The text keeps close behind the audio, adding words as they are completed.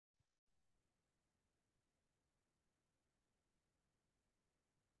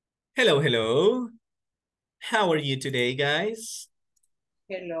Hello, hello. How are you today, guys?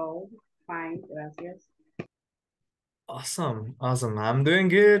 Hello, fine, gracias. Awesome, awesome. I'm doing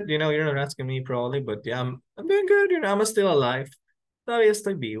good. You're not asking me probably, but yeah, I'm doing good. I'm still alive. Todavía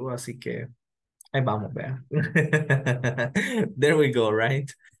estoy vivo, así que ahí vamos, vea. There we go, right?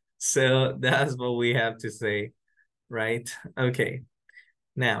 So that's what we have to say, right? Okay.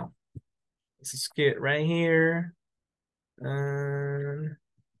 Now, this is good right here.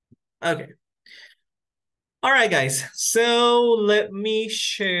 Okay. All right, guys. So let me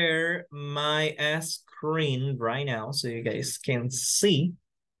share my screen right now so you guys can see.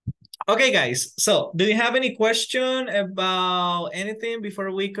 Okay, guys. So do you have any question about anything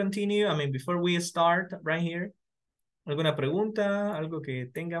before we continue? I mean, before we start right here? ¿Alguna pregunta? ¿Algo que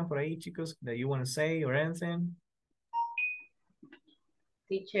tengan por ahí, chicos, that you want to say or anything?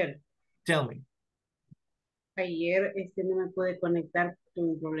 Teacher, Tell me. ayer no me pude conectar por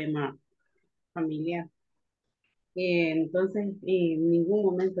un problema familiar. Entonces, en ningún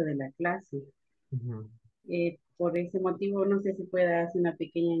momento de la clase. Por ese motivo, no sé si pueda hacer una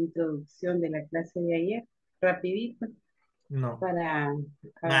pequeña introducción de la clase de ayer, rapidito, No. para Nah,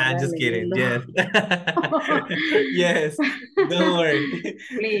 agarrarle just el kidding. hilo. Yes. Yes. Don't worry.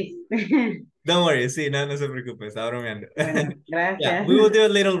 Please. Don't worry. Sí, no, no se preocupe. Está bromeando. Bueno, Yeah, gracias. we will do a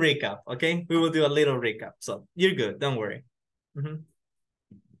little recap, okay? We will do a little recap. So you're good. Don't worry.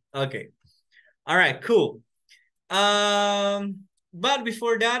 Okay. All right, cool. But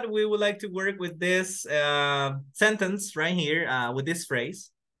before that, we would like to work with this sentence right here, with this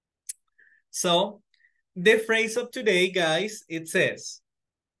phrase. So the phrase of today, guys, it says,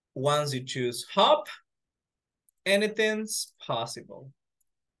 once you choose hop, anything's possible.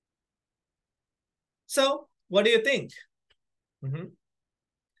 So, what do you think?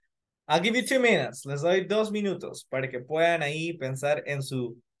 I'll give you 2 minutes. Les doy 2 minutos para que puedan ahí pensar en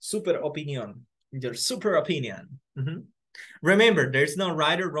su super opinión. Your super opinion. Remember, there's no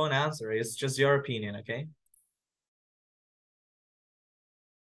right or wrong answer. It's just your opinion, okay?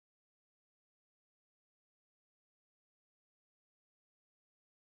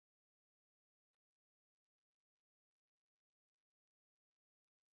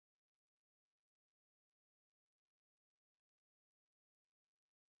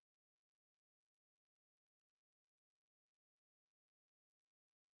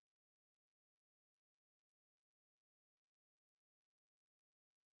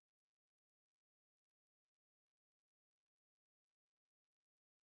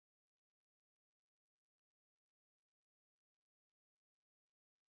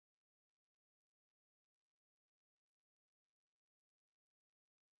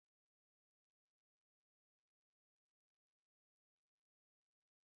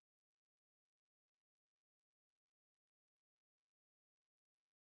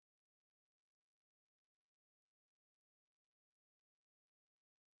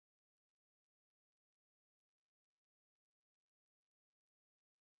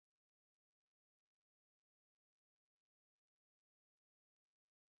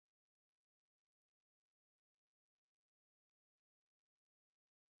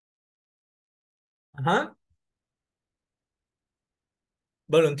 Ajá.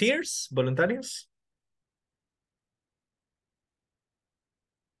 Volunteers, voluntarios.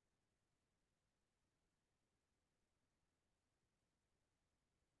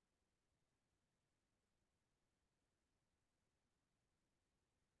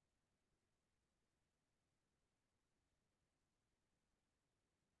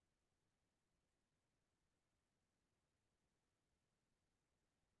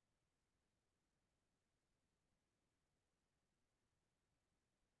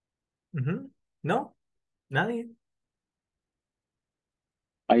 No, nadie.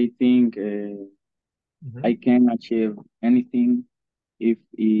 I think I can achieve anything if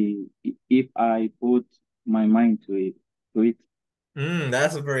I put my mind to it.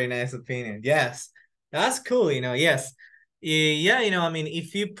 That's a very nice opinion. Yes, that's cool. Yes. Yeah, I mean,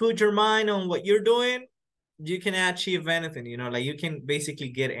 if you put your mind on what you're doing, you can achieve anything, like you can basically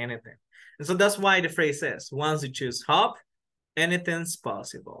get anything. And so that's why the phrase says, once you choose hop, anything's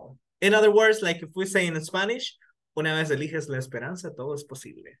possible. In other words, like if we say in Spanish, una vez eliges la esperanza, todo es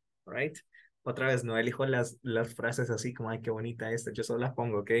posible, right? Otra vez, no elijo las frases así como, ay, qué bonita esta, yo solo las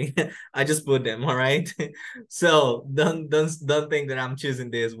pongo, okay? I just put them, all right? So don't think that I'm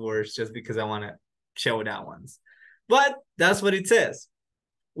choosing these words just because I want to show that ones. But that's what it says.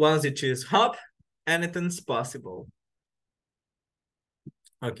 Once you choose hop, anything's possible.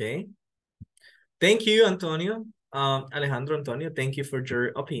 Okay. Thank you, Antonio. Alejandro, Antonio, thank you for your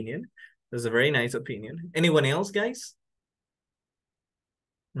opinion. That's a very nice opinion. Anyone else, guys?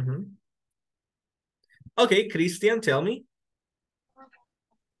 Okay, Christian, tell me.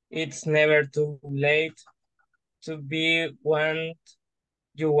 It's never too late to be what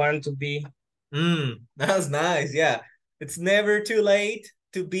you want to be. That's nice. Yeah. It's never too late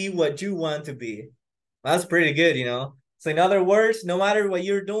to be what you want to be. That's pretty good, you know. So in other words, no matter what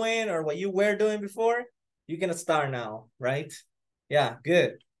you're doing or what you were doing before, you can start now, right? Yeah,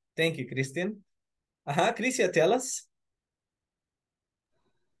 good. Thank you, Christian. Christian, tell us.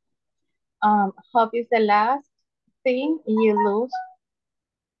 Hope is the last thing you lose.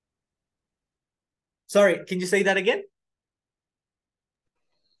 Sorry, can you say that again?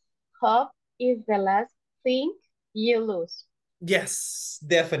 Hope is the last thing you lose. Yes,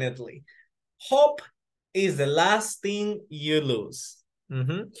 definitely. Hope is the last thing you lose.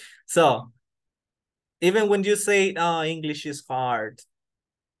 So, even when you say, oh, English is hard,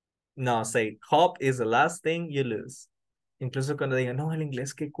 no, say, hope is the last thing you lose. Incluso cuando digan, no, el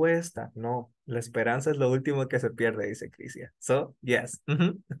inglés que cuesta. No, la esperanza es lo último que se pierde, dice Crisia. So, yes.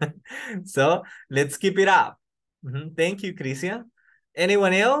 So, let's keep it up. Thank you, Crisia.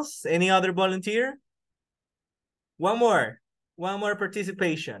 Anyone else? Any other volunteer? One more. One more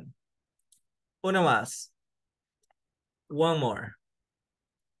participation. Uno más. One more.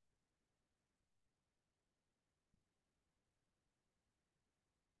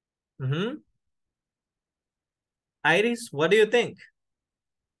 Iris, what do you think?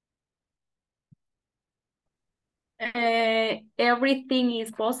 Everything is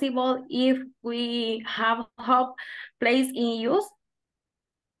possible if we have hope placed in use.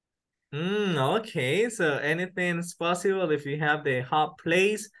 Okay, so anything is possible if you have the hope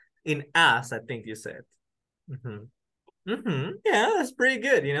place in us, I think you said. Yeah, that's pretty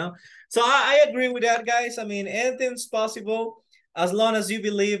good, you know. So I agree with that, guys. I mean, anything's possible as long as you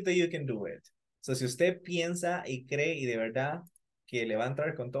believe that you can do it. So si usted piensa y cree y de verdad que le va a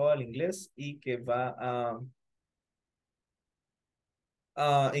entrar con todo el inglés y que va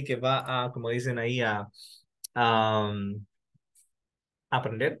a, como dicen ahí, a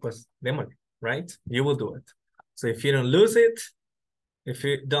aprender, pues démosle, right? You will do it. So if you don't lose it, if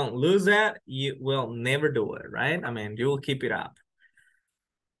you don't lose that, you will never do it, right? I mean, you will keep it up.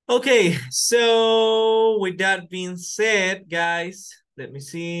 Okay, so with that being said, guys, let me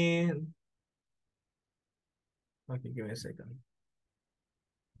see. Okay, give me a second.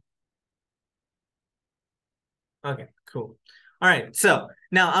 Okay, cool. All right, so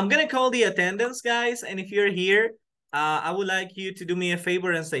now I'm gonna call the attendance, guys, and if you're here, I would like you to do me a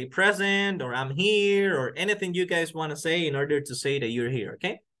favor and say present or I'm here or anything you guys want to say in order to say that you're here,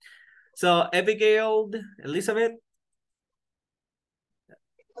 okay? So Abigail, Elizabeth.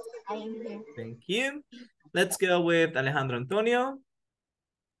 I am here. Thank you. Let's go with Alejandro Antonio.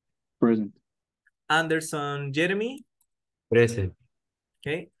 Present. Anderson Jeremy. Present.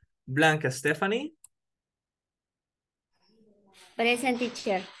 Okay. Blanca Stephanie. Present,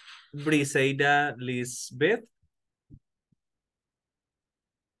 teacher. Briseida Lisbeth.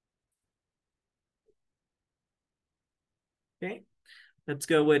 Okay. Let's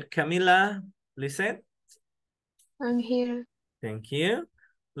go with Camila Lisette. I'm here. Thank you.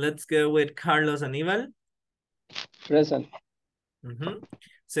 Let's go with Carlos Aníbal. Present.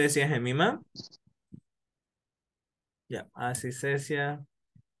 Cecia Gemima. Yeah, así Cecia.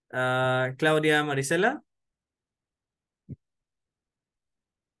 Claudia Marisela.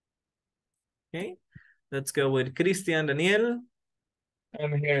 Okay. Let's go with Cristian Daniel.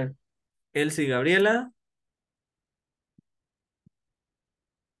 I'm here. Elsie Gabriela.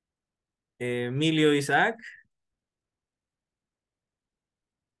 Emilio Isaac.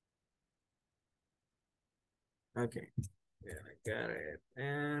 Okay. Yeah, I got it.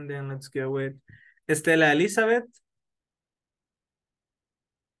 And then let's go with Estela Elizabeth.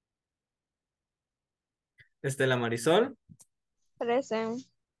 Estela Marisol. Present.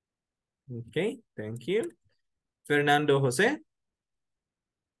 Okay, thank you. Fernando José.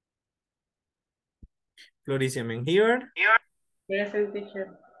 Floricia Menjivar. Present,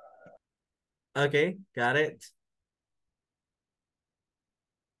 teacher. Okay, got it.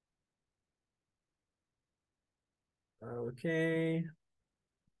 Okay.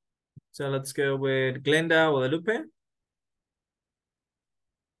 So let's go with Glenda Guadalupe.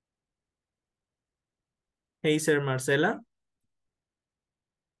 Heiser Marcela.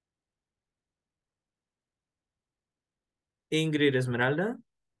 Ingrid Esmeralda.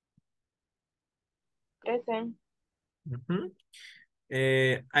 Present.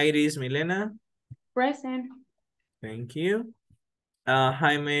 Iris Milena. Present. Thank you.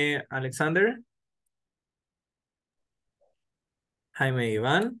 Jaime Alexander. Jaime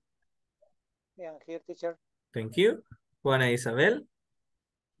Iván. Yeah, here, teacher. Thank you. Juana Isabel.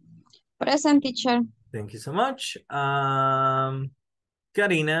 Present, teacher. Thank you so much. Karina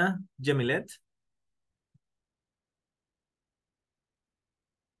Jamilet.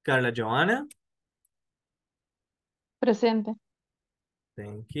 Carla Joanna. Presente.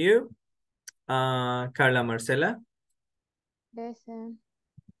 Thank you. Carla Marcela. Present.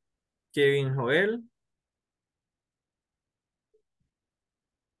 Kevin Joel.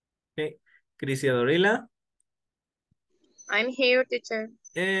 Okay. Crisia Dorila. I'm here, teacher.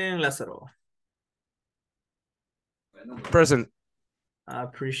 And Lázaro. Present. I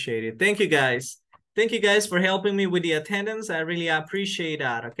appreciate it. Thank you, guys. Thank you, guys, for helping me with the attendance. I really appreciate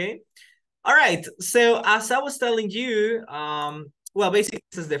that, okay? All right. So as I was telling you, well, basically,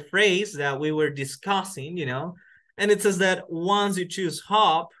 this is the phrase that we were discussing, you know, and it says that once you choose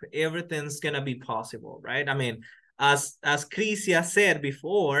hop, everything's going to be possible, right? I mean, as Crisia said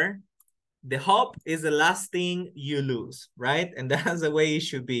before, the hop is the last thing you lose, right? And that's the way it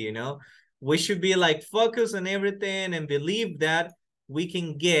should be, you know? We should be like focused on everything and believe that we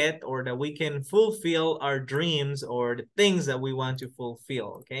can get or that we can fulfill our dreams or the things that we want to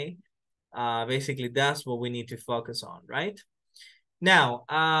fulfill, okay? Basically, that's what we need to focus on, right? Now,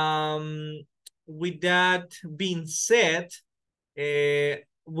 with that being said,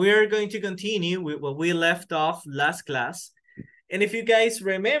 we're going to continue with what we left off last class. And if you guys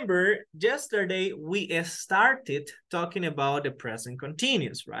remember, yesterday we started talking about the present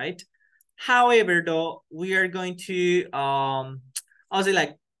continuous, right? However, though, we are going to also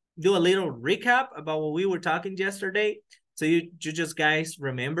like do a little recap about what we were talking yesterday. So you just guys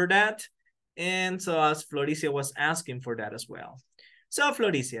remember that. And so as Floricia was asking for that as well. So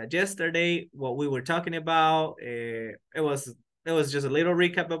Floricia, yesterday, what we were talking about, it was just a little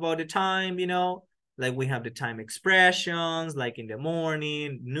recap about the time, you know, like we have the time expressions, like in the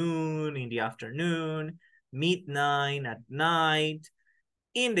morning, noon, in the afternoon, midnight, at night,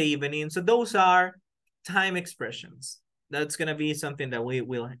 in the evening. So those are time expressions. That's gonna be something that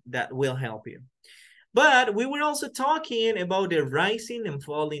will help you. But we were also talking about the rising and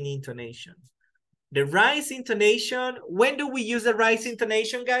falling intonation. The rise intonation, when do we use the rise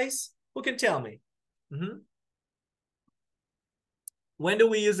intonation, guys? Who can tell me? When do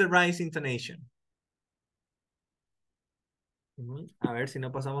we use the rise intonation? A ver si no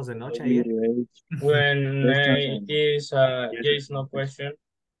pasamos de noche ayer. When there is no question.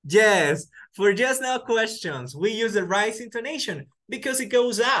 Yes, for just now questions, we use the rise intonation because it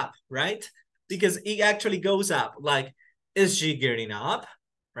goes up, right? Because it actually goes up. Like, is she getting up?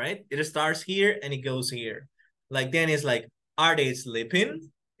 Right? It starts here and it goes here. Like then it's like, are they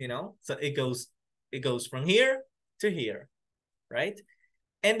sleeping? You know, so it goes from here to here, right?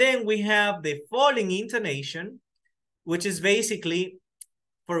 And then we have the falling intonation, which is basically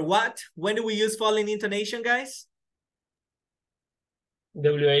for what? When do we use falling intonation, guys?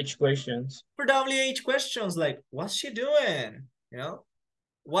 WH questions. For WH questions, like, what's she doing? You know,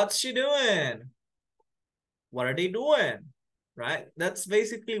 what's she doing? What are they doing? Right? That's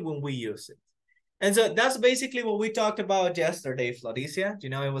basically when we use it. And so that's basically what we talked about yesterday, Floricia. You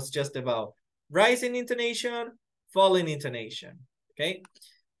know, it was just about rising intonation, falling intonation. Okay?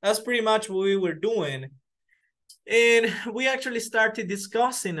 That's pretty much what we were doing. And we actually started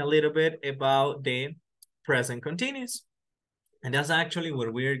discussing a little bit about the present continuous. And that's actually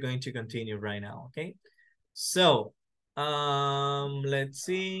what we're going to continue right now, okay? So, let's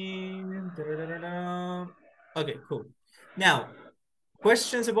see. Okay, cool. Now,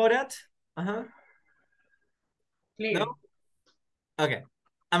 questions about that? Clear. No? Okay.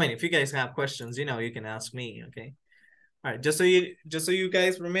 I mean, if you guys have questions, you know, you can ask me, okay? All right, just so you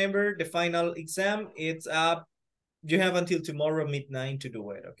guys remember, the final exam, it's up. You have until tomorrow midnight to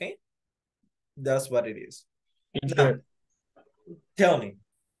do it, okay? That's what it is. Now, tell me.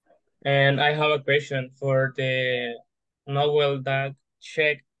 And I have a question for the novel that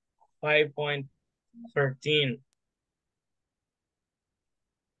check 5.13.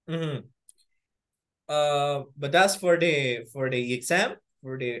 But that's for the exam,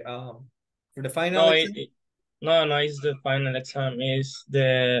 for the final exam? No, it's the final exam. It's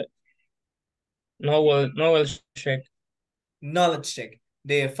the knowledge check. Knowledge check.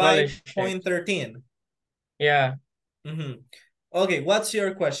 The 5.13. Yeah. Okay, what's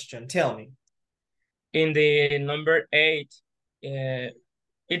your question? Tell me. In the number 8,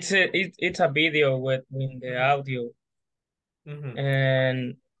 it's a video with the audio.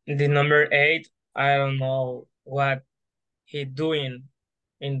 And the number 8, I don't know what he doing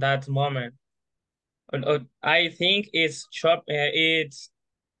in that moment. I think it's shopping,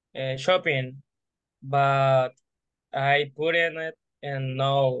 but I put in it and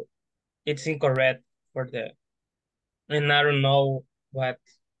no, it's incorrect for the, and I don't know what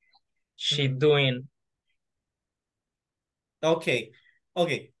she doing? Okay.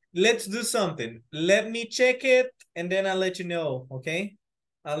 Okay. Let's do something. Let me check it and then I'll let you know. Okay.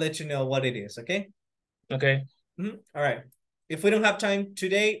 I'll let you know what it is. Okay. Okay. All right. If we don't have time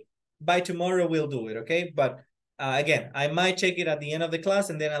today, by tomorrow we'll do it. Okay. But again, I might check it at the end of the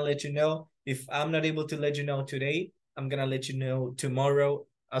class and then I'll let you know. If I'm not able to let you know today, I'm going to let you know tomorrow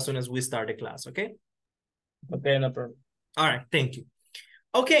as soon as we start the class. Okay. Okay, no problem. All right. Thank you.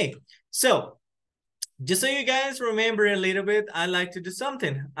 Okay. So just so you guys remember a little bit, I like to do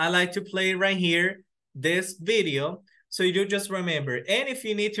something. I like to play right here, this video. So you do just remember. And if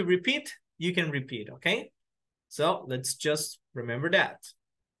you need to repeat, you can repeat, okay? So let's just remember that.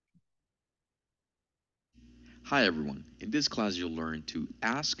 Hi everyone. In this class, you'll learn to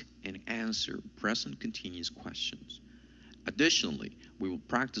ask and answer present continuous questions. Additionally, we will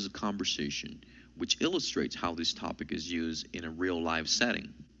practice a conversation which illustrates how this topic is used in a real-life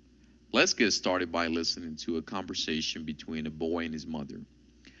setting. Let's get started by listening to a conversation between a boy and his mother,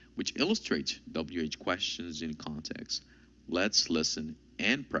 which illustrates WH questions in context. Let's listen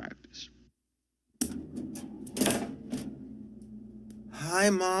and practice. Hi,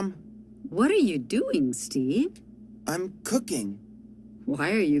 Mom. What are you doing, Steve? I'm cooking.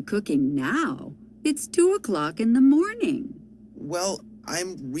 Why are you cooking now? It's 2 o'clock in the morning. Well,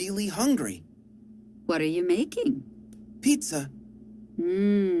 I'm really hungry. What are you making? Pizza.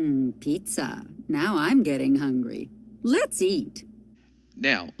 Pizza. Now I'm getting hungry. Let's eat.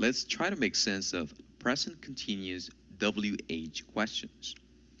 Now, let's try to make sense of present continuous WH questions.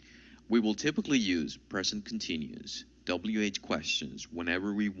 We will typically use present continuous WH questions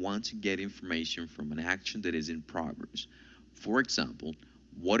whenever we want to get information from an action that is in progress. For example,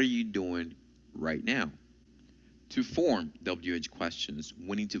 what are you doing right now? To form WH questions,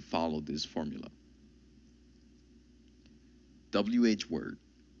 we need to follow this formula. WH word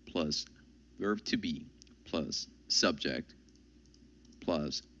plus verb to be plus subject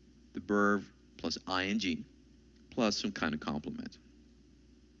plus the verb plus ing plus some kind of complement.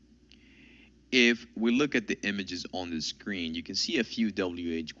 If we look at the images on the screen, you can see a few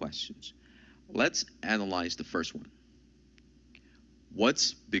WH questions. Let's analyze the first one.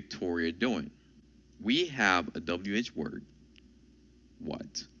 What's Victoria doing? We have a WH word,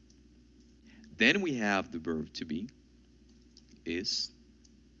 what. Then we have the verb to be, is.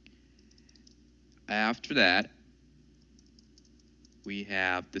 After that, we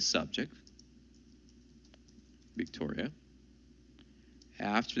have the subject, Victoria.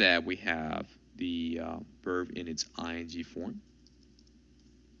 After that, we have the verb in its ing form.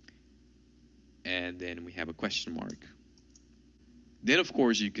 And then we have a question mark. Then, of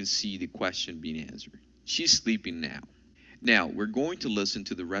course, you can see the question being answered. She's sleeping now. Now, we're going to listen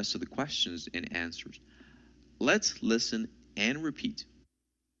to the rest of the questions and answers. Let's listen and repeat.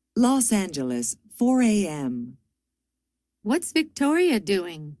 Los Angeles, 4 a.m. What's Victoria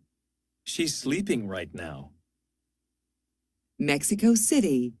doing? She's sleeping right now. Mexico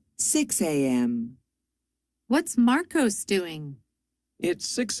City, 6 a.m. What's Marcos doing? It's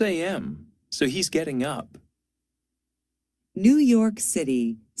 6 a.m., so he's getting up. New York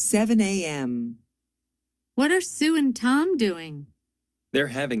City, 7 a.m. What are Sue and Tom doing? They're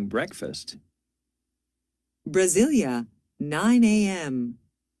having breakfast. Brasilia, 9 a.m.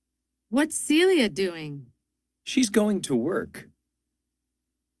 What's Celia doing? She's going to work.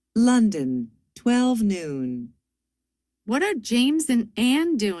 London, 12 noon. What are James and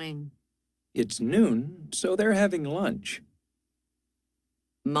Anne doing? It's noon, so they're having lunch.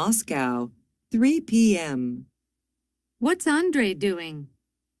 Moscow, 3 p.m. What's Andre doing?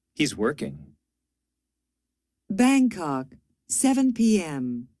 He's working. Bangkok, 7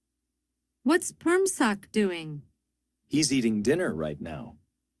 p.m. What's Permsak doing? He's eating dinner right now.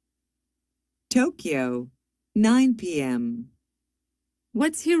 Tokyo, 9 p.m.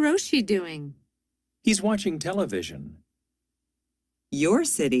 What's Hiroshi doing? He's watching television. Your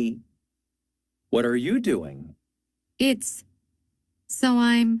city. What are you doing? So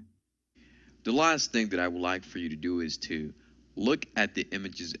I'm... The last thing that I would like for you to do is to look at the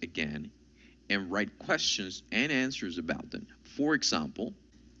images again and write questions and answers about them. For example,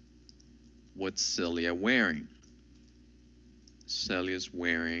 what's Celia wearing? Celia's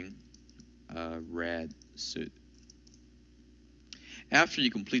wearing a red suit. After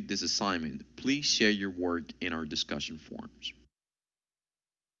you complete this assignment, please share your work in our discussion forums.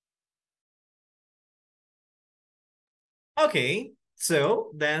 Okay,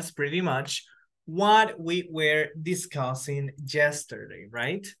 so that's pretty much what we were discussing yesterday,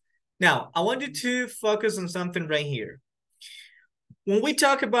 right? Now, I want you to focus on something right here. When we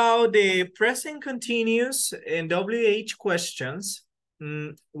talk about the present continuous and WH questions,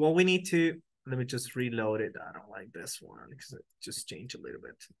 what we need to, let me just reload it. I don't like this one because it just changed a little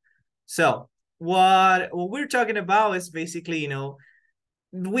bit. So what we're talking about is basically, you know,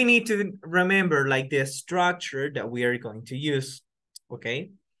 we need to remember like the structure that we are going to use, okay?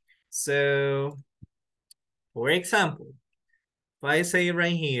 So, for example, if I say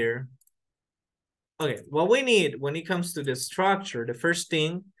right here, okay, what we need when it comes to the structure, the first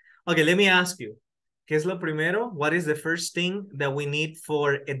thing, okay, let me ask you, ¿qué es lo primero? What is the first thing that we need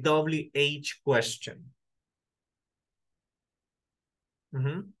for a WH question?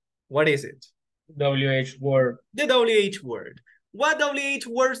 What is it? WH word. The WH word. What WH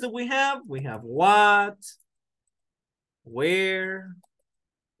words do we have? We have what, where,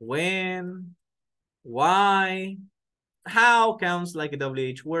 when, why, how counts like a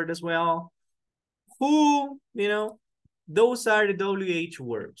WH word as well. Who, you know, those are the WH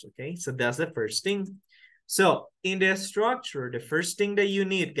words, okay? So that's the first thing. So in the structure, the first thing that you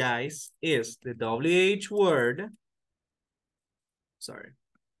need, guys, is the WH word. Sorry.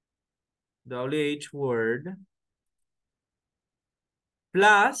 WH word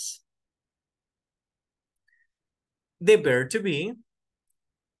plus the verb to be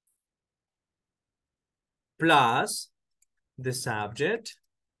plus the subject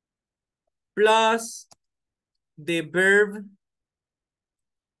plus the verb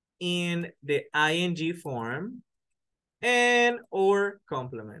in the ing form and or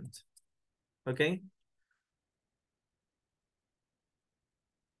complement. Okay.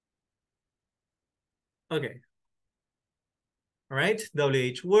 Okay. All right.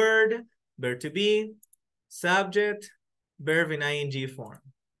 WH word, verb to be, subject, verb in ing form.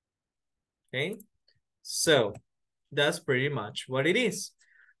 Okay. So that's pretty much what it is.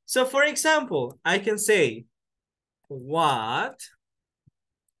 So for example, I can say, what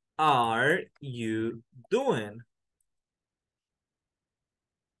are you doing?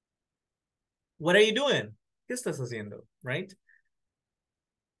 What are you doing? ¿Qué estás haciendo? Right?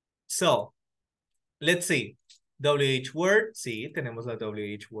 So, let's see. WH word. Sí, tenemos la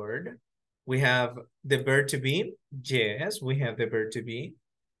WH word. We have the verb to be. Yes, we have the verb to be.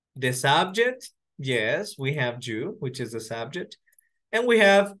 The subject. Yes, we have you, which is the subject. And we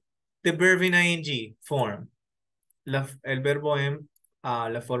have the verb in ing form. El verbo en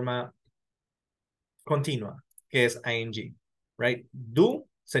la forma continua, que es ing. Right? Do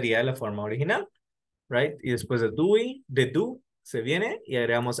sería la forma original. Right? Y después de do, se viene y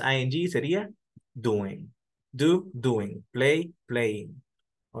agregamos ing, sería doing. Do, doing. Play, playing.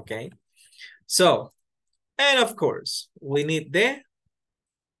 Okay? So, and of course, we need the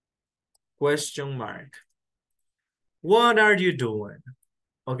question mark. What are you doing?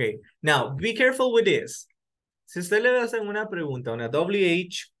 Okay, now be careful with this. Si usted le hacen una pregunta, una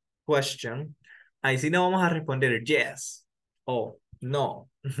WH question, ahí sí no vamos a responder yes o no.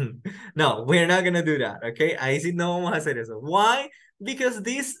 No, we're not going to do that, okay? Ahí sí no vamos a hacer eso. Why? Because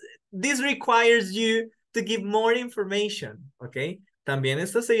this requires you to give more information, okay? También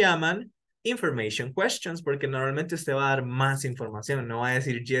estos se llaman information questions porque normalmente usted va a dar más información, no va a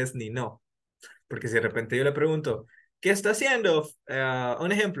decir yes ni no. Porque si de repente yo le pregunto, ¿qué está haciendo?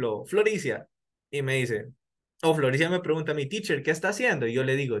 Un ejemplo, Floricia. Y me dice, Floricia me pregunta a mi teacher, ¿qué está haciendo? Y yo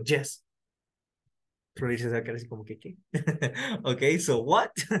le digo, yes. Floricia se va a quedar así como que, ¿qué? Okay, so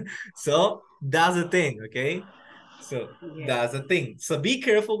what? So that's the thing, okay? So that's the thing. So be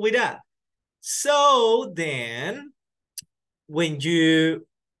careful with that. So then, when you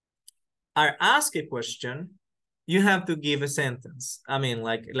are asked a question, you have to give a sentence. I mean,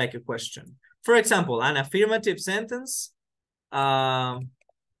 like a question. For example, an affirmative sentence with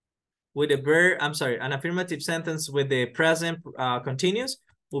a verb, I'm sorry, an affirmative sentence with the present continuous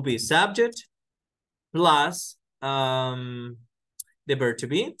will be subject plus the verb to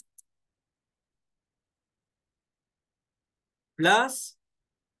be plus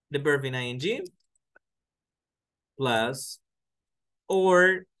the verb in ing plus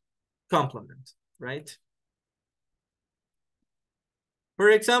or complement, right? For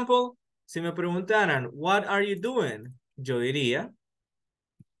example, si me preguntaran, what are you doing? Yo diría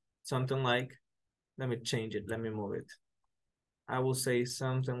something like, let me change it, let me move it. I will say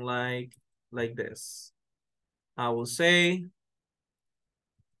something like this. I will say,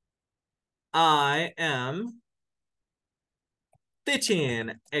 I am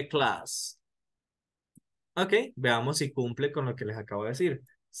teaching a class. Ok, veamos si cumple con lo que les acabo de decir.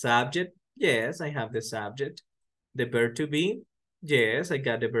 Subject, yes, I have the subject. The verb to be, yes, I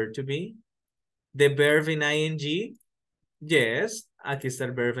got the verb to be. The verb in ing, yes, aquí está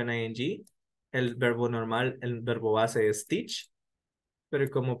el verb en ing. El verbo normal, el verbo base es teach. Pero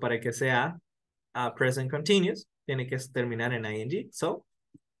como para que sea present continuous. Tiene que terminar en ing. So,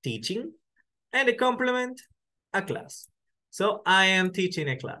 teaching. And the complement, a class. So, I am teaching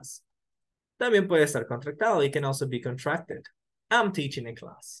a class. También puede estar contractado. It can also be contracted. I'm teaching a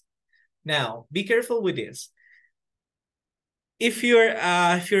class. Now, be careful with this. If you're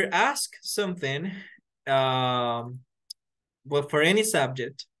asked something, well, for any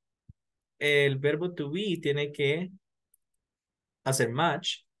subject, el verbo to be tiene que hacer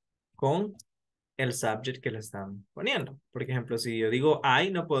match con el subject que le están poniendo. Por ejemplo, si yo digo I,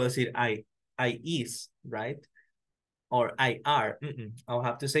 no puedo decir I is, right? Or I are. I'll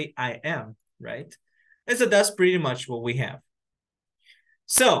have to say I am, right? And so that's pretty much what we have.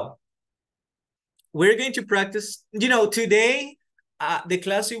 So, we're going to practice, today, the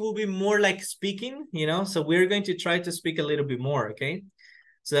class will be more like speaking, so we're going to try to speak a little bit more, okay?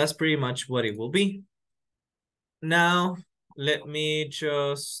 So that's pretty much what it will be. Now, let me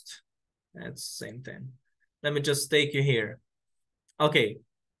just, that's the same thing. Let me just take you here. Okay,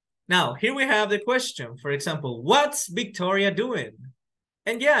 now here we have the question. For example, what's Victoria doing?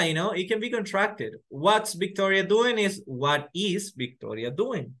 And yeah, it can be contracted. What's Victoria doing is what is Victoria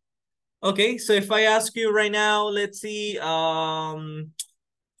doing? Okay, so if I ask you right now, let's see.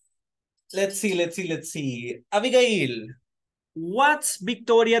 Abigail, what's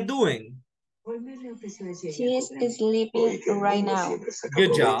Victoria doing? She is sleeping right now.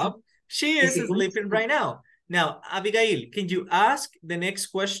 Good job. She is sleeping right now. Now, Abigail, can you ask the next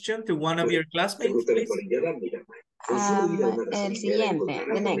question to one of your classmates, please? El siguiente,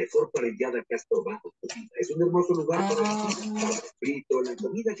 the next. Anderson,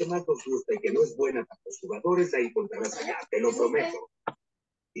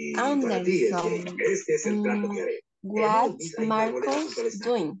 what's Marcos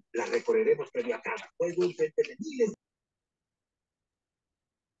doing?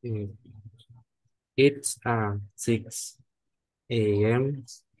 It's 6 a.m.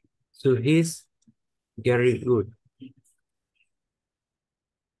 So he's very good.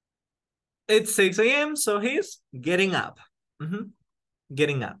 It's 6 a.m. So he's getting up.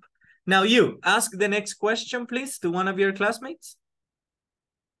 Getting up. Now you, ask the next question, please, to one of your classmates.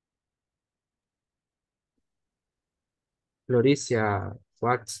 Floricia,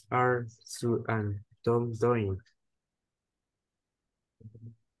 what are Sue and Tom doing?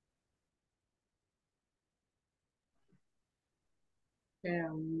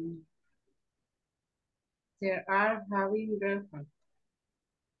 They are having breakfast.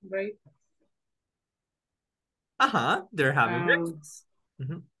 They're having breakfast.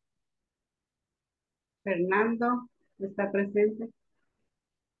 Fernando, ¿está presente?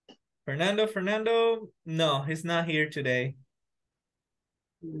 Fernando, no, he's not here today.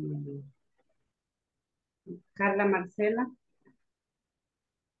 Carla Marcela,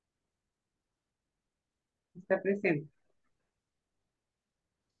 ¿está presente?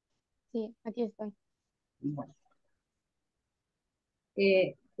 Sí, aquí estoy. Bueno.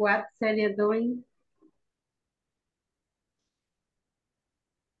 What Celia doing?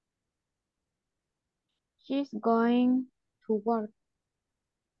 She's going to work.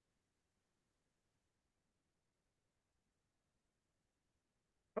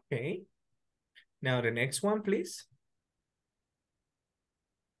 Okay. Now the next one, please.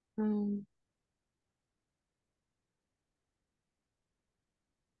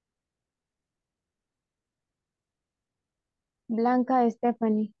 Blanca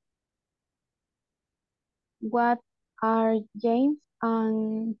Stephanie. What are James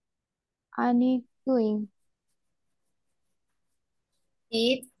and Annie doing?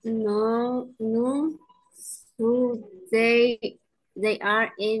 It's no, so they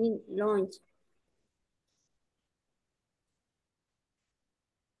are eating lunch.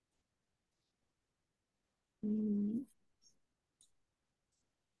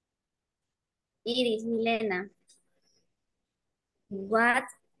 Iris, Milena. What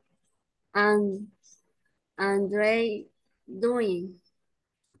Andre doing?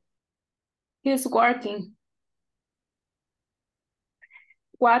 He's working.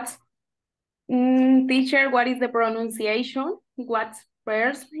 What, teacher, what is the pronunciation? What's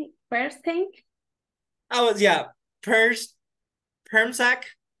first thing? Oh, yeah, Permsack.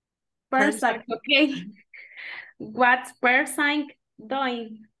 Persac, okay. What's Persac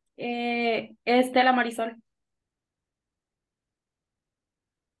doing? Estela Marisol.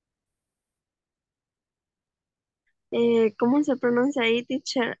 ¿Cómo se pronuncia ahí,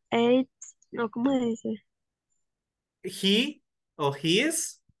 teacher? Eight, no, ¿cómo dice? He or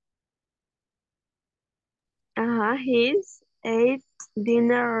his? He's ate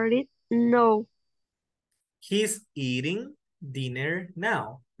dinner already? No. He's eating dinner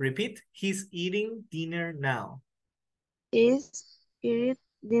now, Repeat. He's eating dinner now. Is eating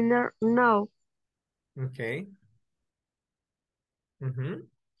dinner now. Okay.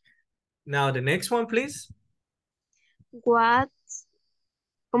 Now the next one, please. What?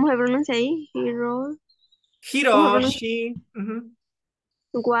 ¿Cómo se pronuncia ahí? Hiroshi.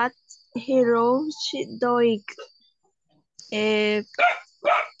 What Hiroshi doing?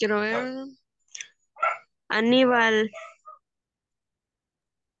 Quiero ver. Aníbal.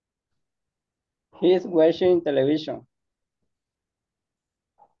 He's watching television.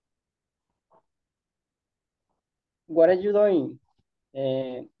 What are you doing,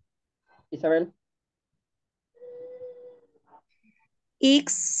 Isabel?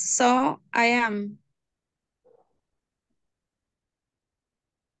 So I am.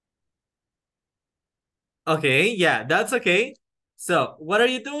 Okay, yeah, that's okay. So, what are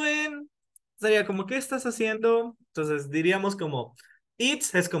you doing? Sería como, ¿qué estás haciendo? Entonces, diríamos como,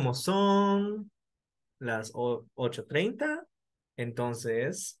 it's es como son las 8:30.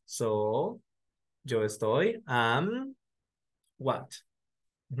 Entonces, so, yo estoy, what?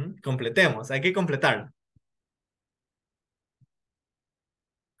 Completemos, hay que completarlo.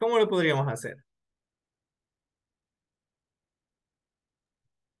 ¿Cómo lo podríamos hacer?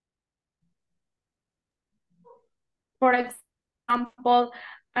 For example,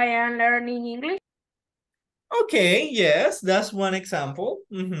 I am learning English. Okay, yes, that's one example.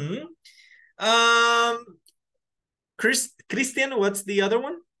 Christian, what's the other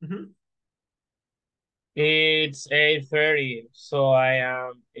one? It's 8:30, so I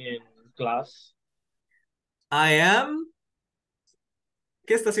am in class. I am.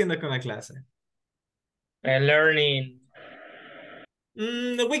 ¿Qué está haciendo con la clase? Learning.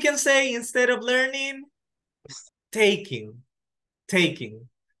 We can say instead of learning, taking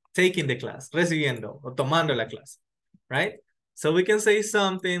the class, recibiendo o tomando la clase, right? So we can say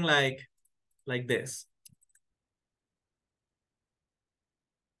something like this.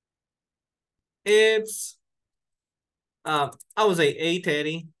 It's, I would say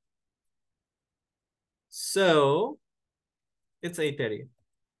 8:30. So, it's 8:30.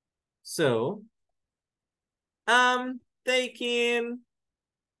 So, I'm taking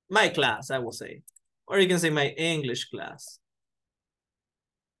my class, I will say. Or you can say my English class.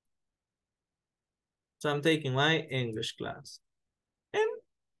 So I'm taking my English class. And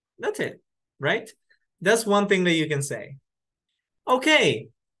that's it, right? That's one thing that you can say. Okay,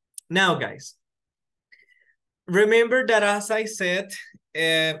 now guys. Remember that as I said,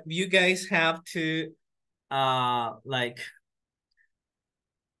 you guys have to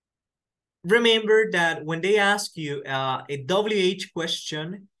remember that when they ask you a WH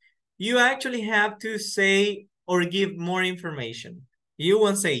question, you actually have to say or give more information. You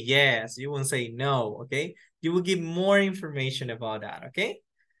won't say yes, you won't say no, okay? You will give more information about that, okay?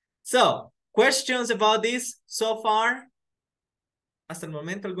 So, questions about this so far? Hasta el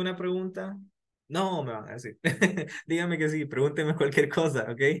momento, ¿alguna pregunta? No, me van a decir. Dígame que sí, pregúnteme cualquier cosa,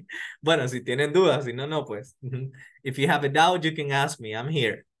 ¿ok? Bueno, si tienen dudas, si no, no, pues. If you have a doubt, you can ask me. I'm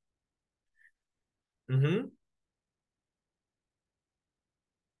here.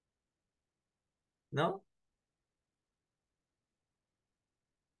 ¿No?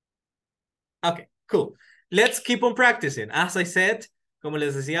 Okay, cool. Let's keep on practicing. As I said, como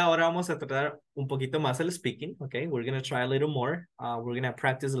les decía, ahora vamos a tratar un poquito más el speaking, okay? We're going to try a little more. We're going to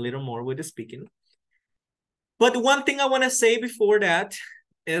practice a little more with the speaking. But one thing I want to say before that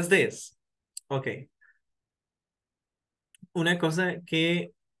is this. Okay. Una cosa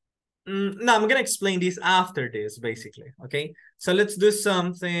que... no, I'm going to explain this after this, basically, okay? So let's do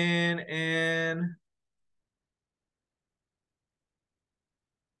something and...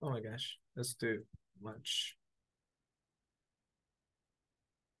 oh my gosh, let's do much.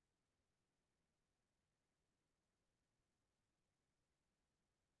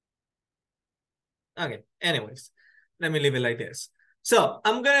 Okay, anyways, let me leave it like this. So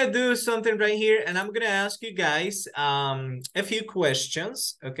I'm gonna do something right here and I'm gonna ask you guys a few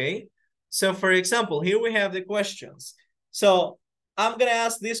questions, okay? So for example, here we have the questions. So I'm gonna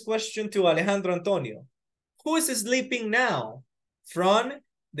ask this question to Alejandro Antonio. Who is sleeping now? From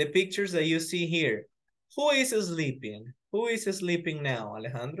the pictures that you see here. Who is sleeping? Who is sleeping now,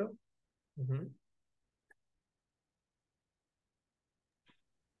 Alejandro?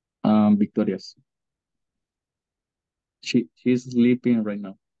 Victoria's. She's sleeping right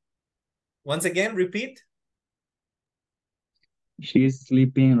now. Once again, repeat. She's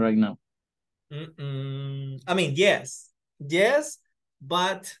sleeping right now. I mean, yes. Yes,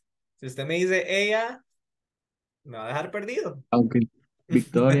 but si usted me dice ella, me va a dejar perdido. Okay.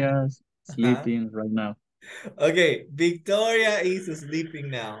 Victoria's sleeping right now. Okay, Victoria is sleeping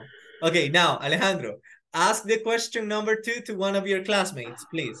now. Okay, now, Alejandro, ask the question number 2 to one of your classmates,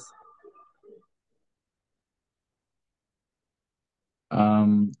 please.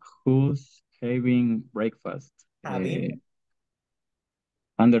 Who's having breakfast? Having?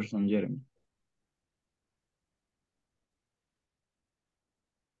 Anderson Jeremy.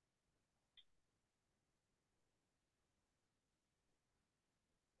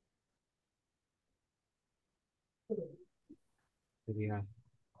 Yeah.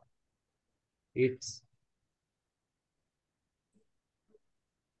 It's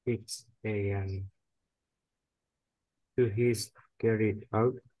to his carried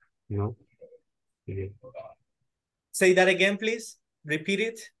out. No. Yeah. Say that again, please. Repeat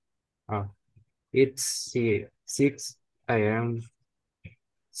it. It's 6 a.m.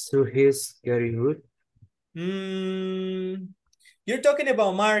 So he's getting good. You're talking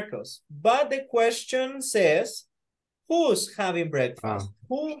about Marcos, but the question says, who's having breakfast?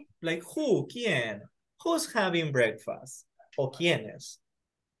 Who? Like who? ¿Quién? Who's having breakfast? ¿O quiénes?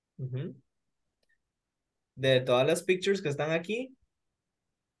 De todas las pictures que están aquí,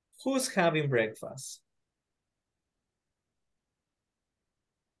 who's having breakfast?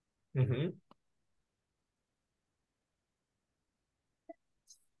 Sue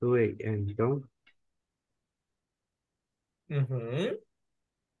and Tom.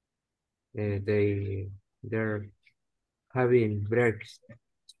 They're having breakfast.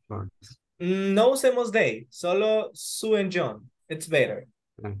 No usemos they, solo Sue and John. It's better.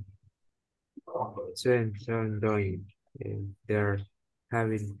 Sue and John doing. They're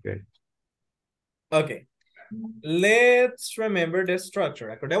having breakfast. Okay. Let's remember the structure.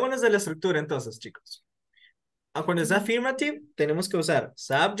 Acordémonos de la estructura entonces, chicos. Cuando es affirmative, tenemos que usar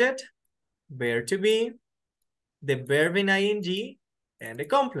subject, verb to be, the verb in ing, and the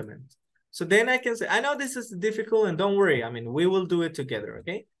complement. So then I can say, I know this is difficult and don't worry. I mean, we will do it together,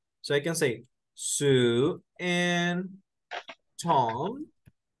 okay? So I can say Sue and Tom.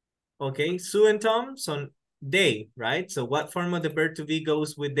 Okay, Sue and Tom son they, right? So what form of the verb to be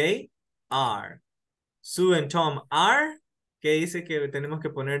goes with they? Are. Sue and Tom are. ¿Qué dice que tenemos que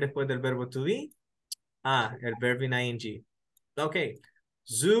poner después del verbo to be? El verb in ing. Okay.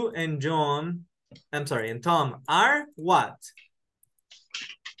 Sue and John, I'm sorry, and Tom are what?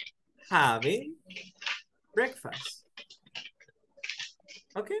 Having breakfast.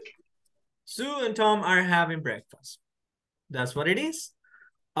 Okay. Sue and Tom are having breakfast. That's what it is.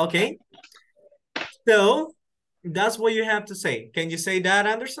 Okay. So that's what you have to say. Can you say that,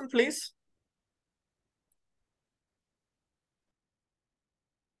 Anderson, please?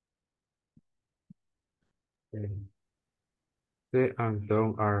 Sue and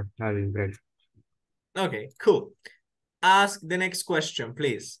Tom are having breakfast. Okay, cool. Ask the next question,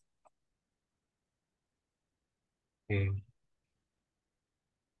 please.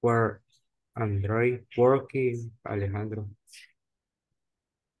 Where Android working, Alejandro?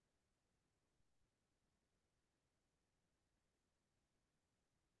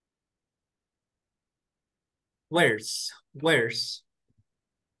 Where's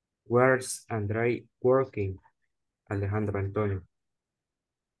Android working, Alejandro Antonio?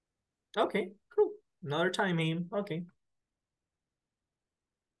 Okay, cool. Another time him. Okay.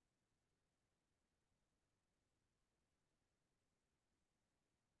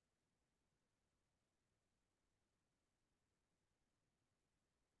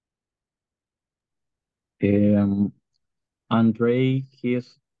 Andre,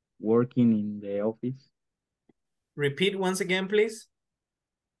 he's working in the office. Repeat once again, please.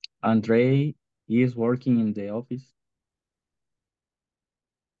 Andre is working in the office.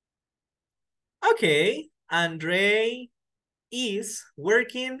 Okay, Andre is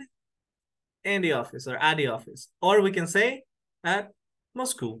working in the office or at the office. Or we can say at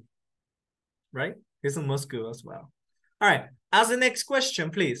Moscow, right? He's in Moscow as well. All right, ask the next question,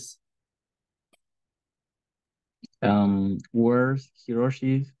 please. Where's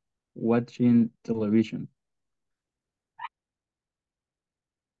Hiroshi watching television?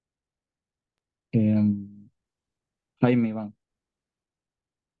 Jaime Van.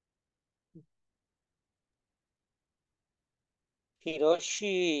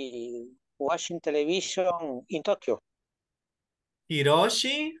 Hiroshi watching television in Tokyo.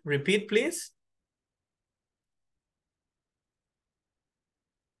 Hiroshi, repeat, please.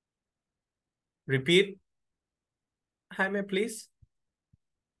 Repeat, Jaime, please.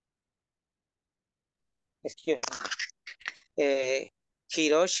 Excuse me.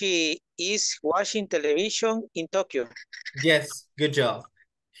 Hiroshi is watching television in Tokyo. Yes, good job.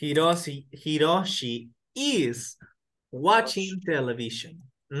 Hiroshi is watching television.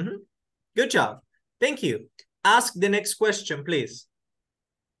 Good job. Thank you. Ask the next question, please.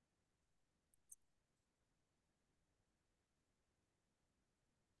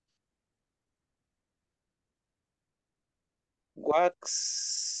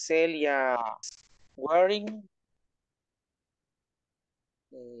 What's Celia wearing?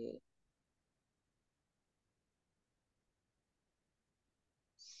 Eh,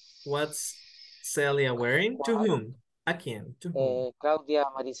 What's Celia wearing? To what? whom? ¿A quién? To whom? Claudia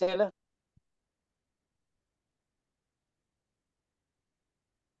Marisela.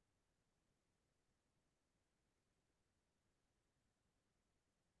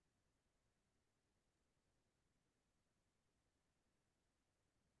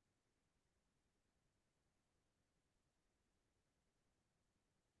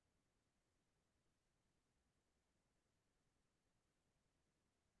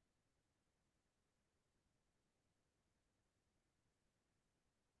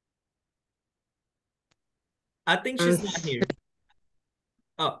 I think she's not here.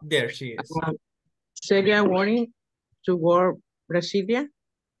 Oh, there she is. Celia wearing to wear Brasilia?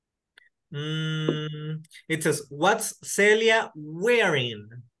 It says, what's Celia wearing?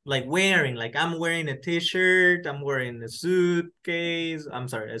 Like wearing, like I'm wearing a t-shirt, I'm wearing a suitcase, I'm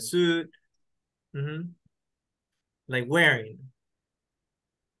sorry, a suit. Like wearing.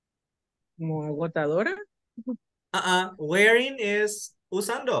 Como agotadora? Wearing is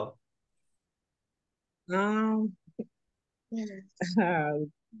usando.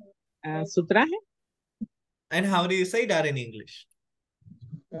 Su traje? And how do you say that in English?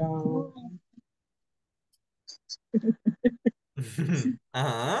 So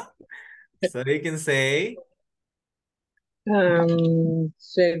you can say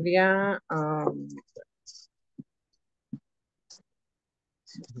Celia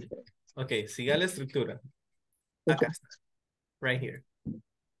okay, siga la estructura. Acá está. Right here.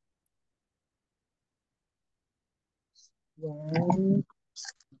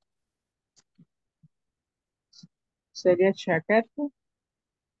 Celia jacket.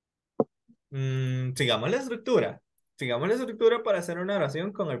 Sigamos la estructura. Sigamos la estructura para hacer una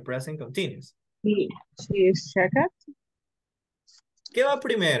oración con el present continuous. She is jacket. ¿Qué va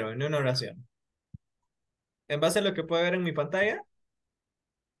primero en una oración? En base a lo que puede ver en mi pantalla,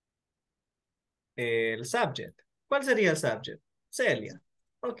 el subject. ¿Cuál sería el subject? Celia.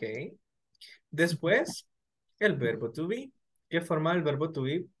 Ok. Después, el verbo to be. ¿Qué forma del verbo to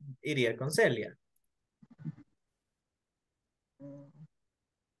be iría con Celia?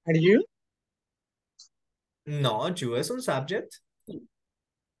 Are you? No, you es un subject.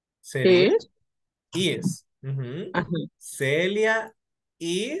 Sería is. Celia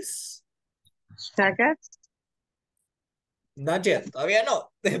is jacket. Not yet, todavía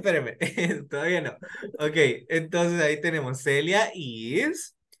no. Espéreme, todavía no. Ok, entonces ahí tenemos Celia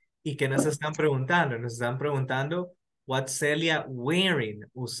is. ¿Y qué nos están preguntando? Nos están preguntando what's Celia wearing,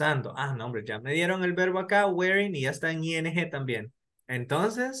 usando. No, hombre, ya me dieron el verbo acá, wearing, y ya está en ing también.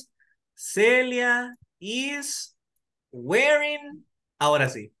 Entonces, Celia is wearing. Ahora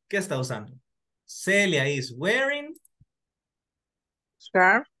sí, ¿qué está usando? Celia is wearing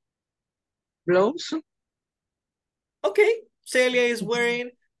Scarf. Blouse. Okay, Celia is wearing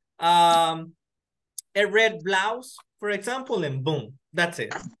a red blouse, for example, and boom, that's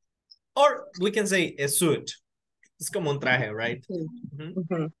it. Or we can say a suit. It's como un traje, right?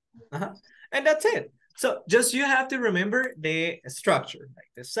 And that's it. So just you have to remember the structure,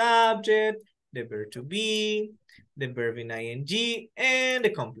 like the subject, the verb to be, the verb in ing, and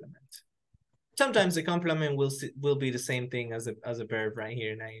the complement. Sometimes the complement will be the same thing as a verb right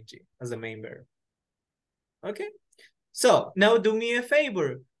here in ing, as the main verb. Okay? So now do me a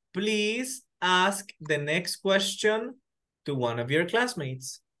favor. Please ask the next question to one of your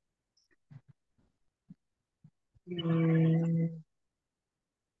classmates.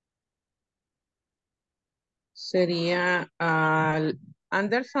 Sería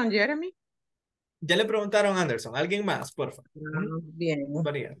Anderson Jeremy. Ya le preguntaron a Anderson. ¿Alguien más, por favor? Bien.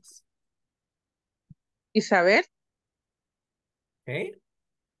 Varias. Isabel. Okay.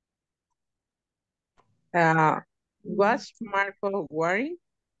 What's Marco wearing?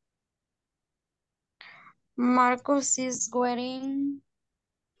 Marcos is wearing.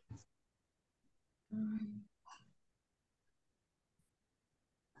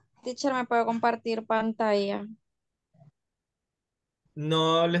 Teacher, ¿me puede compartir pantalla?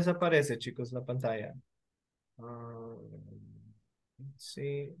 No les aparece, chicos, la pantalla.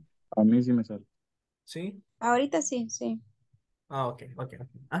 Sí. A mí sí me sale. ¿Sí? Ahorita sí, sí. Ok.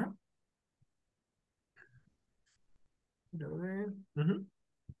 Ajá.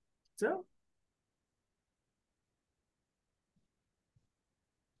 So.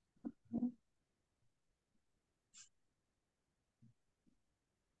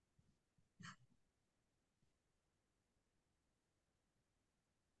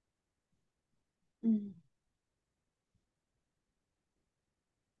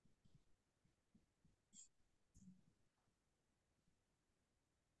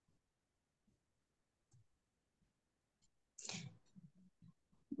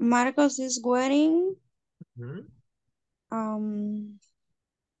 Marcos is wearing Mhm.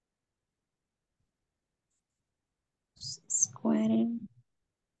 is wearing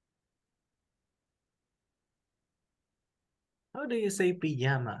How do you say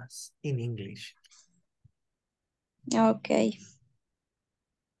pajamas in English? okay.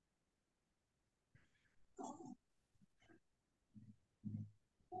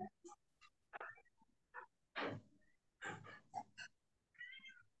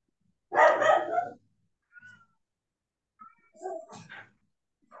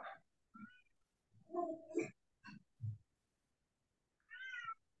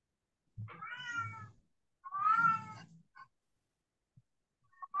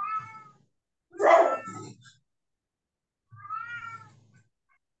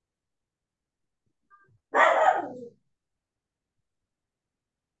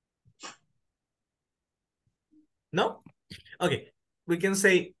 No? Okay. We can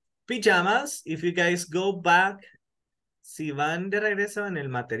say pajamas if you guys go back. Si van de regreso en el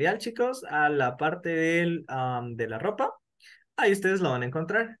material, chicos, a la parte de la ropa, ahí ustedes lo van a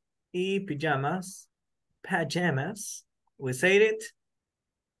encontrar. Y pajamas, we say it,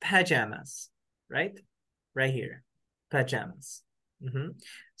 pajamas, right? Right here, pajamas.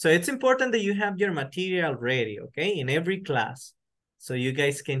 So it's important that you have your material ready, okay, in every class. So you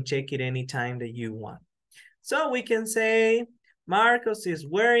guys can check it anytime that you want. So we can say Marcos is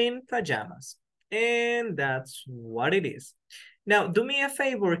wearing pajamas. And that's what it is. Now, do me a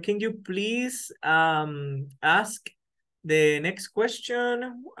favor. Can you please ask the next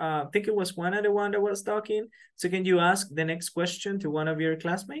question? I think it was Juana the one that was talking. So can you ask the next question to one of your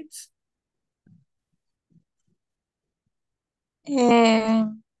classmates?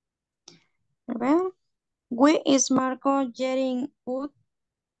 Where is Marco getting wood?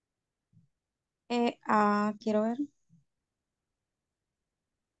 Quiero ver.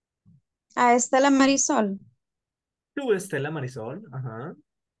 A Estela Marisol. Tú, Estela Marisol. Ajá.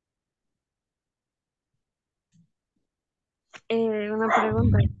 Una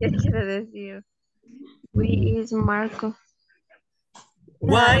pregunta. ¿Qué quiere decir? Where is Marco?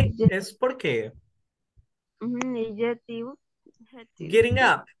 Why es porque. Getting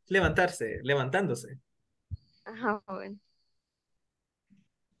up, levantarse, levantándose. Ajá, bueno.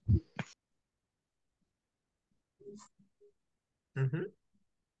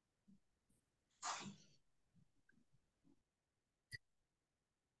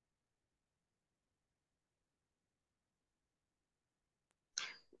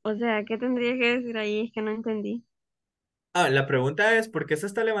 O sea, ¿qué tendría que decir ahí? Es que no entendí. Ah, la pregunta es, ¿por qué se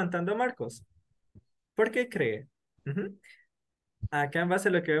está levantando Marcos? ¿Por qué cree? Acá en base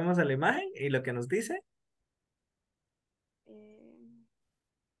a lo que vemos a la imagen y lo que nos dice.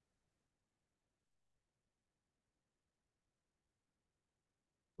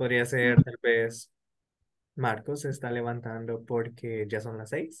 Podría ser tal vez Marcos se está levantando porque ya son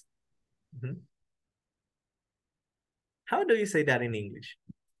las 6. How do you say that in English?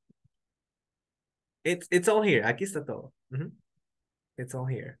 It's all here. Aquí está todo. It's all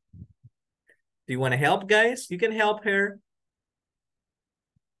here. Do you want to help, guys? You can help her.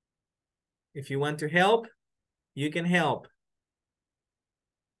 If you want to help, you can help.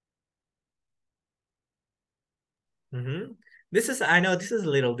 This is, I know this is a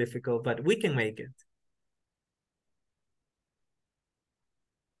little difficult, but we can make it.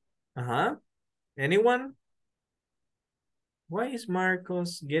 Anyone? Why is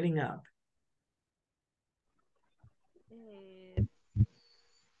Marcos getting up?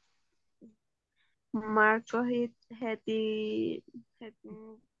 Marco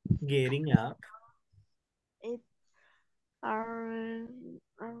Getting up.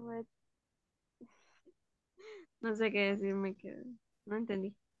 No sé qué decir, me quedo. No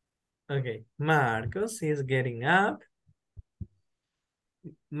entendí. Okay, Marcos is getting up.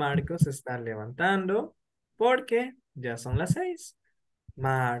 Marcos está levantando porque ya son las 6.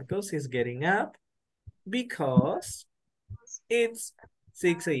 Marcos is getting up because it's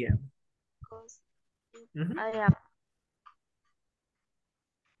 6 a.m. I am.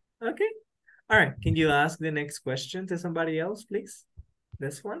 Okay. All right. Can you ask the next question to somebody else, please?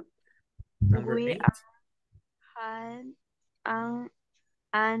 This one. Number 8.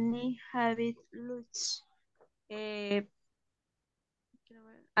 Annie habit lunch.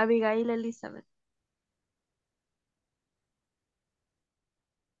 Abigail Elizabeth.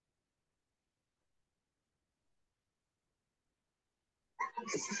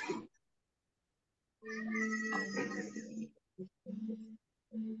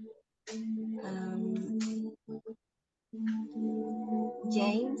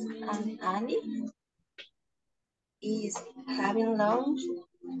 James and Annie is having lunch.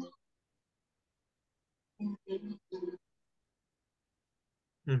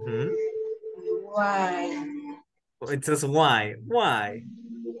 Why? It says why. Why?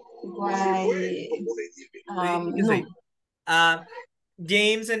 Why? You say,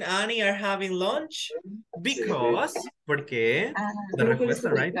 James and Annie are having lunch because, ¿por qué? La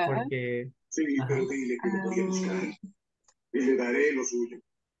respuesta, right? Porque. Y le daré lo suyo.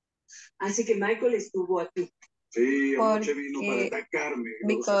 Así que Michael estuvo aquí. Sí, anoche vino para atacarme.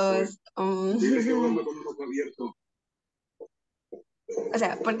 Because, Tienes que hablarme con un ojo abierto. O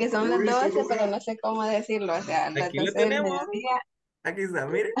sea, porque son las 12, pero no sé cómo decirlo. O sea, las Aquí lo 12 del tenemos. mediodía. Aquí está,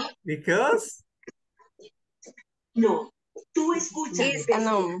 mire. Because. No, tú escuchas.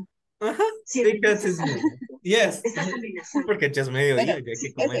 No. Ajá. Because it's noon. Yes. Porque ya es mediodía, ya hay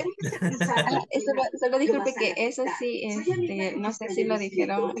que comer. Solo disculpe que eso sí, no sé si lo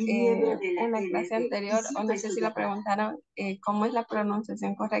dijeron en la clase anterior o no sé si lo preguntaron, ¿cómo es la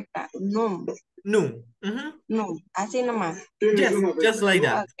pronunciación correcta? No. No. No, así nomás. Yes, just like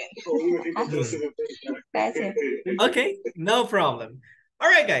that. Okay. Gracias. Okay, no problem. All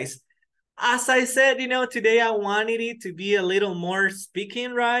right, guys. As I said, today I wanted it to be a little more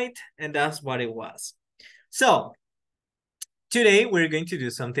speaking, right? And that's what it was. So, today we're going to do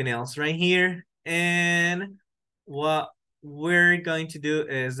something else right here. And what we're going to do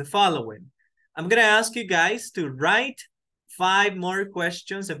is the following. I'm going to ask you guys to write 5 more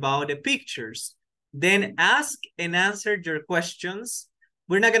questions about the pictures. Then ask and answer your questions.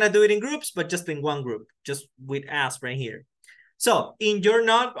 We're not going to do it in groups, but just in one group, just with us right here. So on your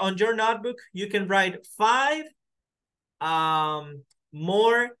notebook, you can write 5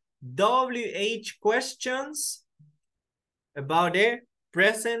 more WH questions about the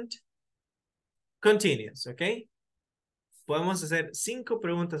present continuous, okay? Podemos hacer 5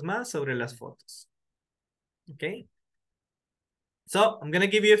 preguntas más sobre las fotos. Okay? So I'm going to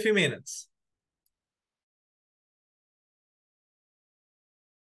give you a few minutes.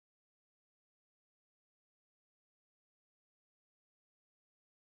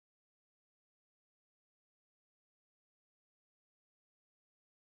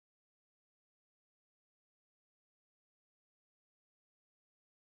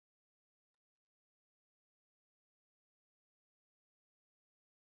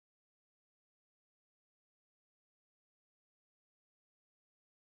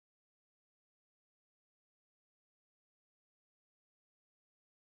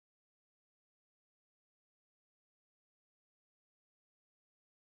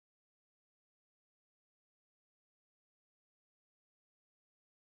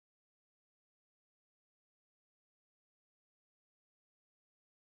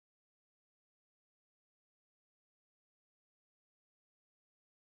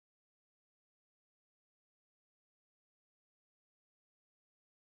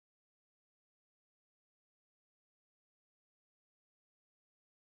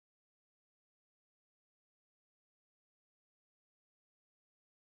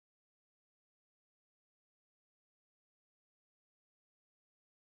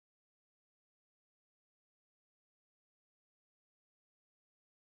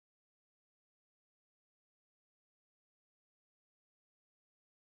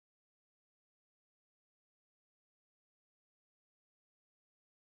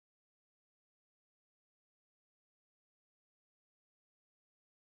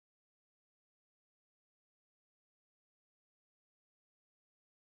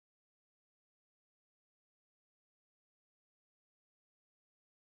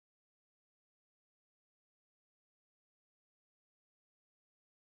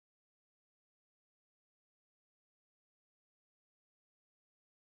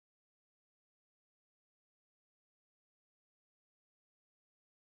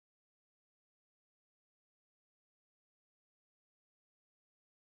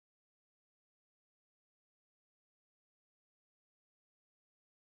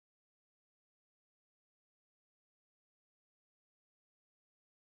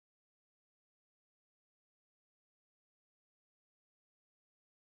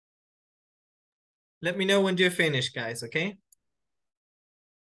 Let me know when you're finished, guys, okay?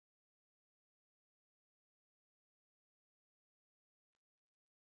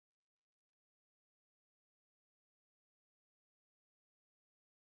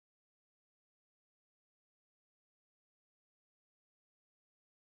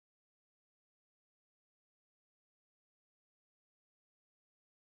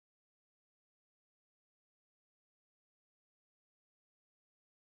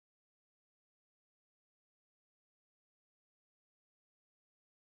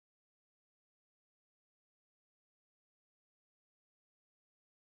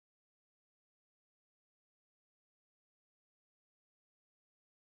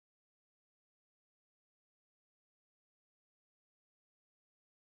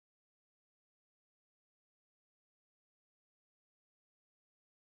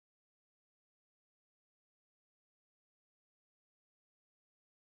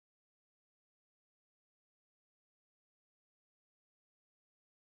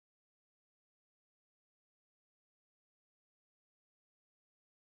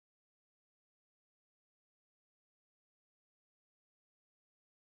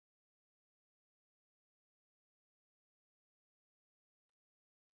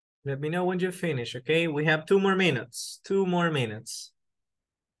 Let me know when you finish, okay? We have 2 more minutes. 2 more minutes.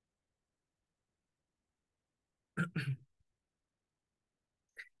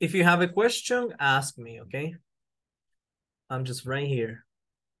 If you have a question, ask me, okay? I'm just right here.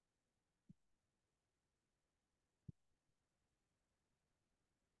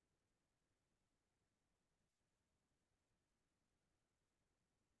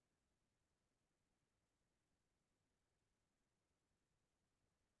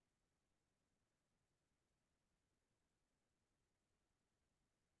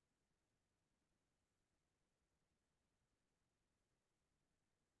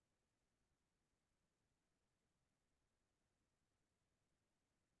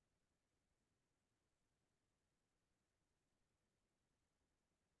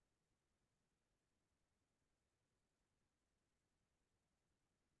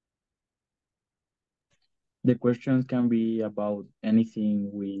 The questions can be about anything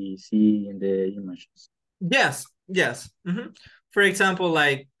we see in the images. Yes, yes. For example,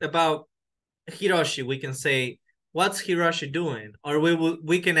 like about Hiroshi, we can say, what's Hiroshi doing? Or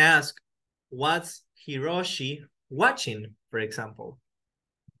we can ask, what's Hiroshi watching, for example?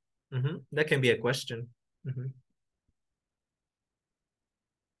 That can be a question.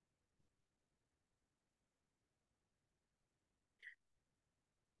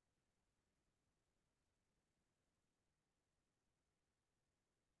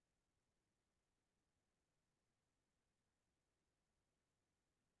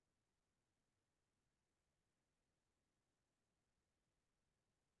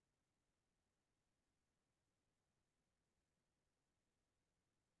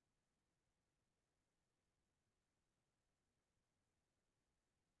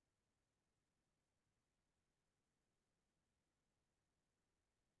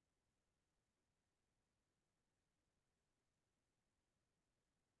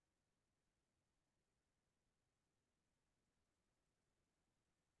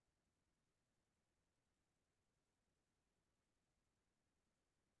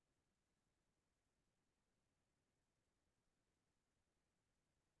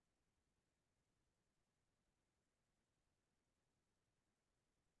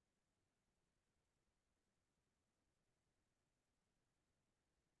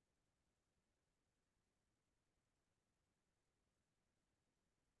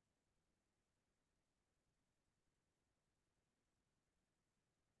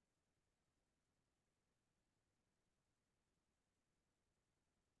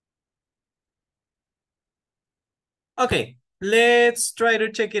 Okay, let's try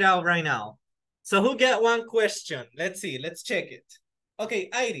to check it out right now. So who got one question? Let's see, let's check it.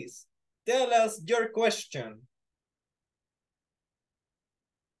 Okay, Iris, tell us your question.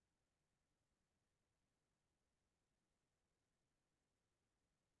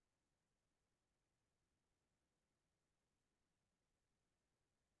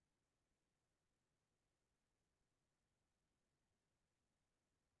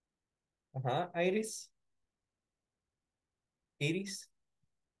 Iris? Iris?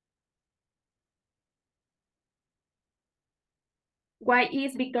 Why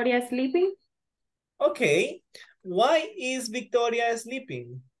is Victoria sleeping? Okay, why is Victoria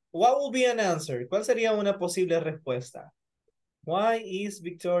sleeping? What will be an answer? ¿Cuál sería una posible respuesta? Why is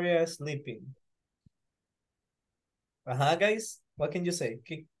Victoria sleeping? Guys, what can you say?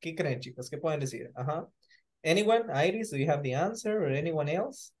 ¿Qué creen, chicos? ¿Qué pueden decir? Anyone? Iris, do you have the answer or anyone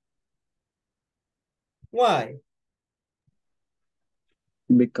else? Why?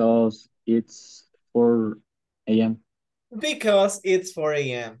 Because it's 4 a.m. Because it's 4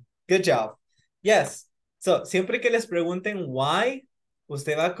 a.m. Good job. Yes. So, siempre que les pregunten why,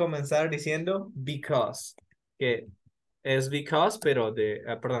 usted va a comenzar diciendo because. Que es because, pero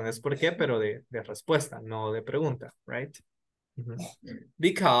perdón, es por qué, pero de respuesta, no de pregunta, right?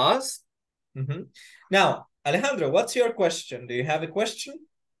 Because. Now, Alejandro, what's your question? Do you have a question?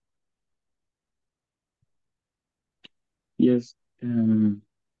 Yes.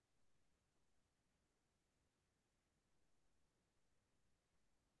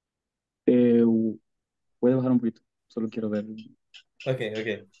 Puede bajar un poquito, solo quiero ver.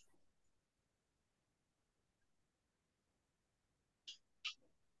 Okay.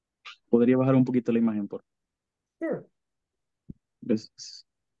 ¿Podría bajar un poquito la imagen, por favor? Sure. Gracias.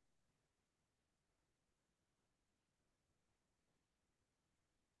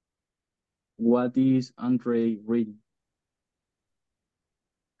 What is Andre reading?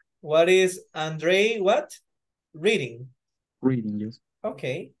 What is Andre what? Reading. Reading, yes.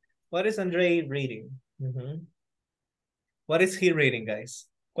 Okay. What is Andre reading? What is he reading, guys?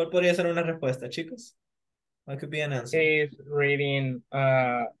 ¿Cuál podría ser una respuesta, chicos? What could be an answer? He's reading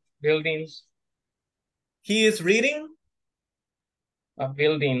Buildings. He is reading?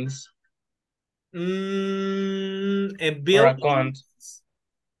 Buildings. A Or building? account.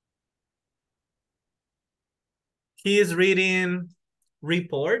 He is reading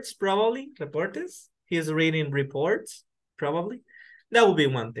reports, probably. Reportes. He is reading reports, probably. That would be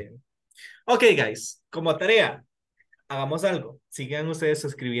one thing. Okay, guys. Como tarea, hagamos algo. Sigan ustedes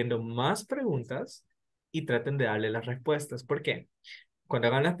escribiendo más preguntas y traten de darle las respuestas. ¿Por qué? Cuando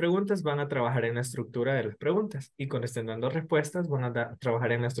hagan las preguntas, van a trabajar en la estructura de las preguntas. Y cuando estén dando respuestas, van a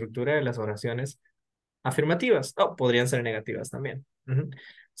trabajar en la estructura de las oraciones afirmativas. Oh, podrían ser negativas también.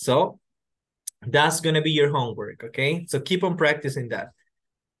 So, that's going to be your homework, okay? So, keep on practicing that.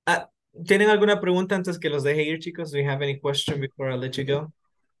 ¿Tienen alguna pregunta antes que los deje ir, chicos? Do you have any question before I let you go?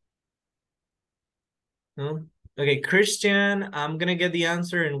 No? Okay, Christian, I'm going to get the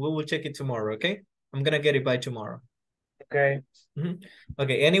answer and we will check it tomorrow, okay? I'm going to get it by tomorrow. Okay.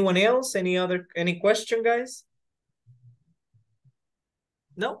 Okay, anyone else? Any question, guys?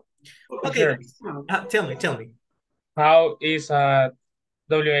 No? Okay. Sure. Tell me. How is a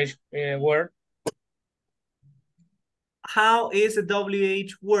WH word? How is a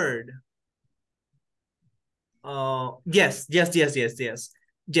WH word? Yes.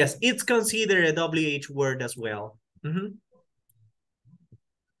 Yes, it's considered a WH word as well.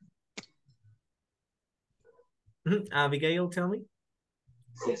 Abigail, tell me.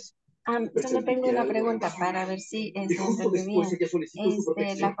 Yes. Solo tengo una pregunta para ver si entendí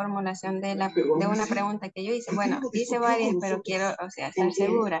bien. La formulación de una pregunta que yo hice. Bueno, hice varias, pero quiero, estar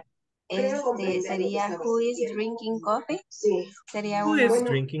segura. Sería who is drinking coffee? Sería Who is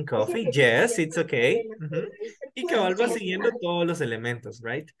drinking coffee? Yes, it's okay. Y que va siguiendo todos los elementos,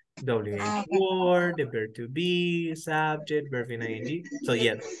 right? WH word, the verb to be, subject, verb in ing. So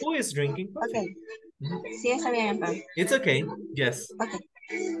yes, who is drinking coffee? Okay. Sí, está bien entonces. It's okay. Yes. Okay.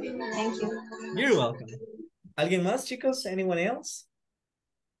 Thank you. You're welcome. ¿Alguien más, chicos? Anyone else?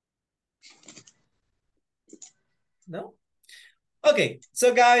 No? Okay,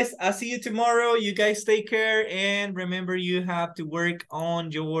 so guys, I'll see you tomorrow. You guys take care and remember you have to work on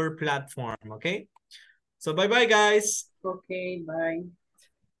your platform, okay? So bye-bye, guys. Okay, bye.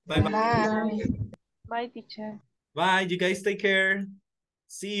 Bye-bye. Bye, teacher. Bye, you guys take care.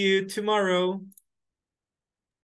 See you tomorrow.